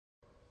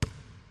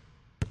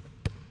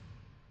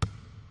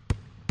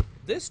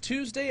This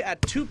Tuesday at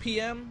 2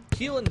 p.m.,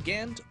 Keelan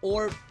Gant,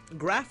 or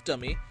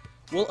GraffDummy,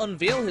 will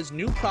unveil his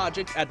new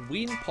project at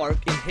Wheaton Park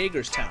in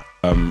Hagerstown.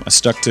 I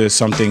stuck to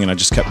something and I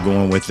just kept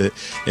going with it,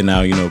 and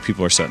now, you know,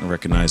 people are starting to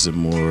recognize it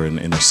more, and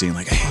they're seeing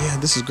like, hey, yeah,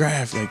 this is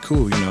Graff, like,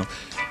 cool, you know.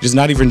 Just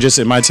not even just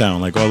in my town,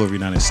 like all over the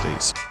United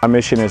States. My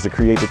mission is to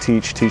create to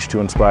teach, teach to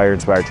inspire,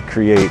 inspire to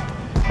create,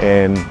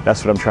 and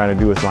that's what I'm trying to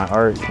do with my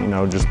art, you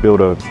know, just build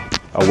a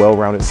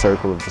well-rounded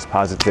circle of just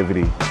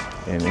positivity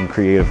and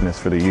creativeness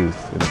for the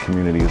youth in the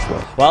community as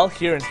well. Well,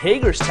 here in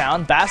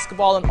Hagerstown,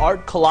 basketball and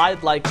art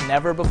collide like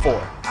never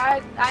before.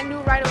 I knew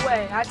right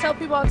away. I tell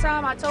people all the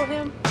time, I told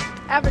him,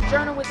 I have a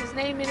journal with his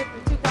name in it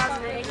from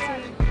 2018,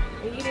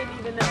 and he didn't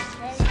even know.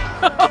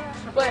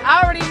 But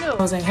I already knew.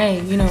 I was like,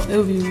 hey, you know, it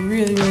would be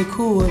really, really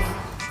cool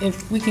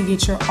if we can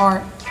get your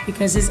art,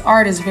 because his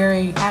art is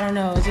very, I don't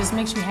know, it just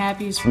makes you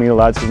happy. It means a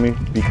lot to me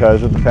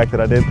because of the fact that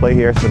I did play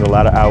here, spent a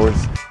lot of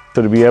hours.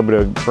 So to be able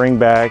to bring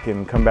back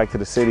and come back to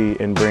the city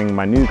and bring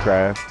my new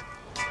craft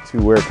to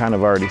where it kind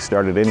of already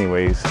started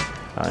anyways,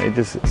 it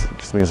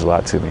just means a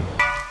lot to me.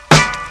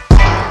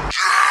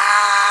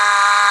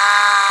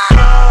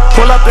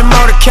 Pull up in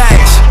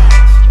motorcades,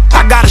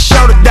 I got a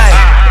show today.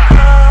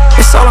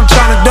 It's all I'm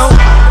trying to do,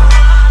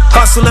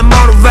 hustle and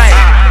motivate.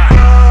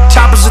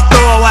 Choppers a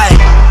throwaway,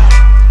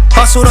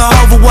 hustle the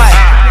overweight.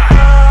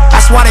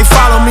 That's why they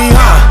follow me,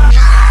 huh?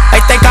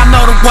 They think I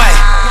know the way,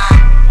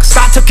 'cause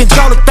I took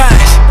control of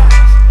things,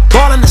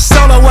 ballin' the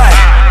solo way.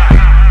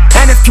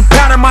 And if you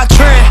pattern my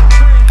trend,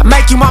 I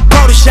make you my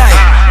protege.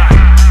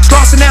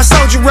 Slossin' that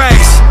soldier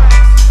race,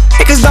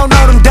 niggas don't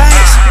know them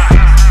days.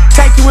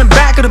 Take you in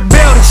back of the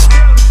buildings,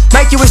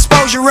 make you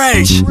expose your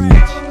rage.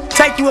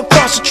 Take you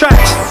across the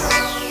tracks,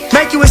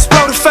 make you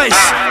explode the face.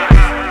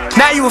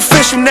 Now you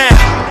official now,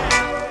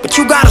 but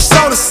you got a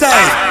soul to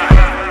save.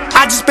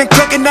 I just been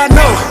cooking that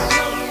new,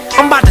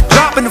 I'm about to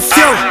drop in a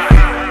few.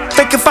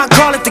 Think if I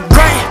call it the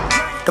great,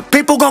 the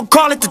people gon'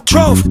 call it the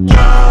truth.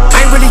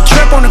 I ain't really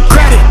trip on the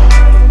credit,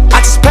 I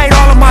just paid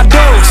all of my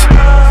dues.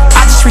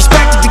 I just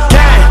respected the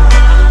game,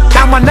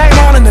 now my name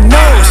all in the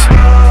news.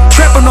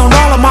 Tripping on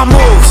all of my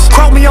moves,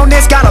 quote me on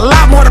this, got a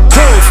lot more to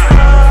prove.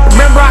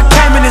 Remember I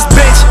came in this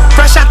bitch,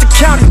 fresh out the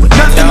county with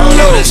nothing to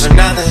lose.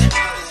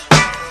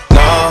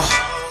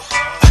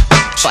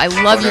 I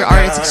love your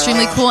art, it's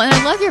extremely cool, and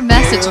I love your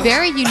message,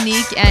 very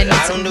unique, and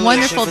it's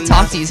wonderful to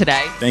talk to you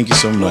today. Thank you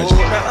so much.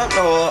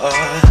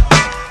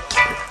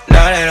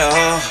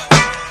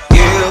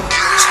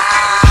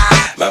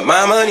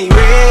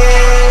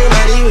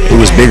 It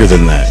was bigger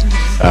than that.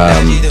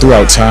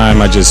 Throughout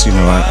time, I just, you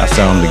know, I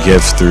found the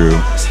gift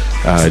through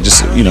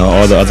just, you know,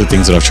 all the other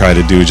things that I've tried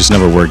to do. It just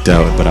never worked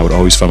out, but I would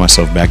always find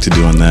myself back to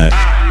doing that.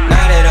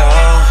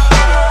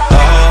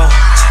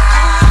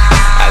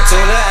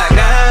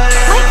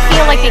 Might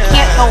feel like they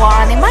can't go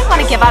on. They might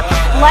want to give up.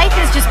 Life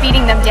is just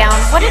beating them down.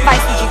 What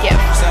advice would you give?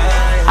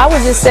 I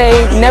would just say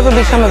never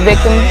become a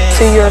victim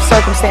to your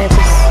circumstances.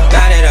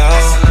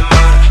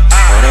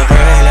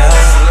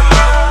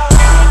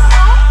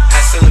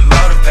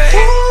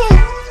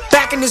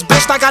 Back in this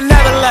bitch like I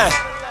never left.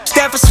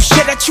 Stand for some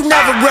shit that you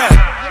never read.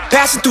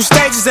 Passing through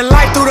stages in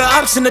life, through the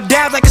ups and the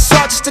downs, like it's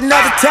all just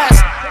another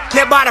test.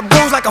 Live by the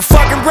rules like a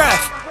fucking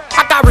ref.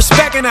 I got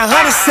respect in 100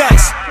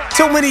 sets.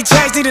 Too many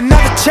chains, need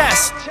another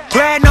chest.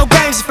 Playing no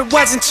games if it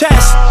wasn't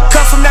chess.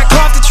 Come from that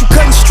cloth that you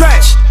couldn't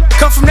stretch.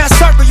 Come from that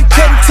circle you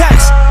couldn't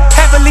text.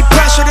 Heavily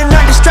pressured and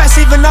under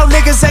stress, even though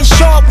niggas ain't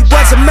sure we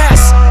was a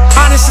mess.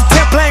 Honest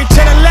attempt playing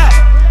to the left.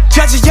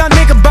 Judge a young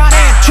nigga by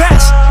their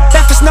dress.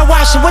 Left us no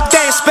option, what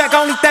they expect.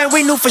 Only thing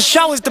we knew for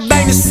sure is the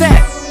bang is set.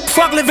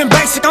 Fuck living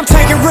basic, I'm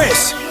taking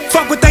risks.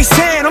 Fuck what they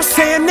saying, I'm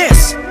saying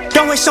this.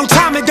 Don't waste your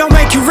time, it don't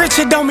make you rich,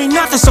 it don't mean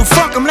nothing, so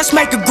fuck them, let's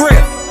make a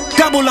grip.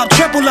 Double up,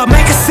 triple up,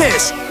 make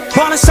assist.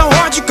 Ballin' so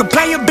hard you can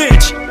play a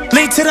bitch.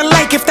 Lead to the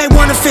lake if they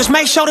wanna fish.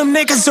 Make sure them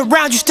niggas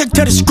around you stick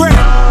to the script.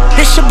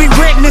 This should be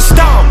written in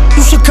stone.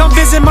 You should come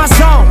visit my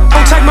zone.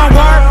 Don't take my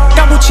word,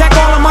 double check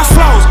all of my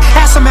flows.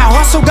 Ask them how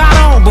hustle got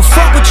on, but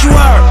fuck what you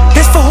heard.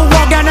 This for who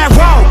walked down that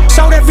road.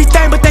 Sold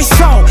everything but they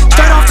sold,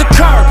 straight off the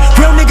curb.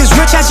 Real niggas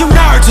rich as you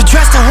nerds.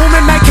 Address to whom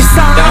and make it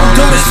sound. I don't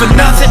do this for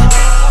nothing.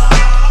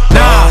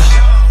 Nah.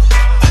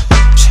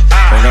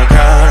 When I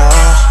count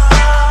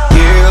on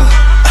you,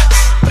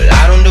 but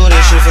I don't do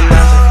this shit for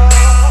nothing.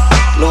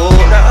 No,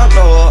 not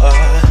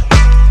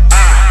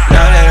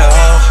at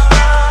all.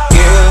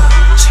 You,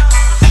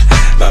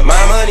 but my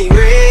money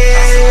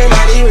real,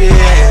 money real.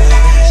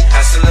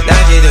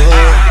 That you do,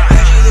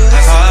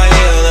 all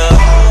you know.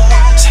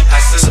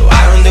 So I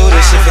don't do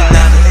this shit for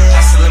nothing.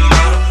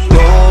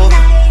 No,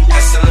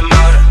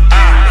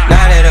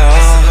 not at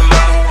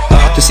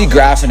all. To see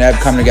Graff and Ed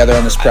come together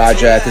on this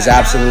project is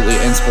absolutely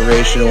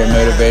inspirational and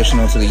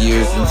motivational to the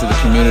youth and to the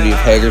community of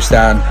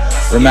Hagerstown.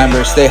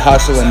 Remember, stay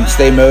hustle and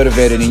stay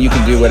motivated, and you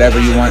can do whatever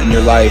you want in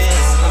your life.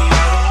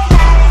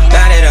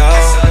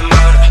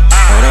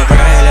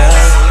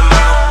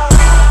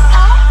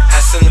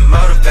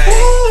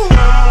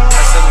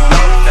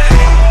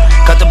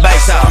 Cut the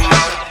bass out.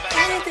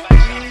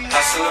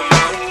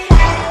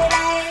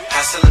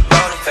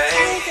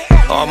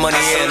 All money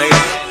in,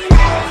 nigga.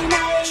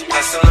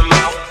 Hustling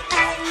more.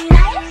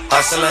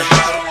 Hustling.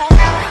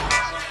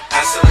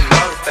 Hustling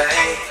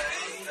motivate.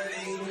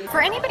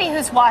 For anybody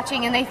who's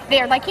watching and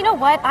they're like, you know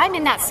what, I'm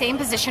in that same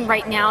position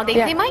right now.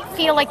 They might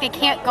feel like they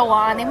can't go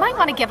on. They might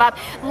want to give up.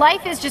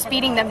 Life is just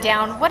beating them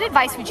down. What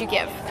advice would you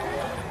give?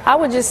 I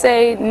would just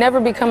say never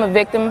become a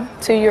victim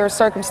to your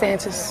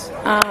circumstances.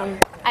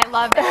 I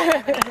love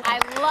that. I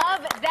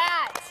love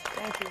that.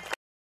 Thank you.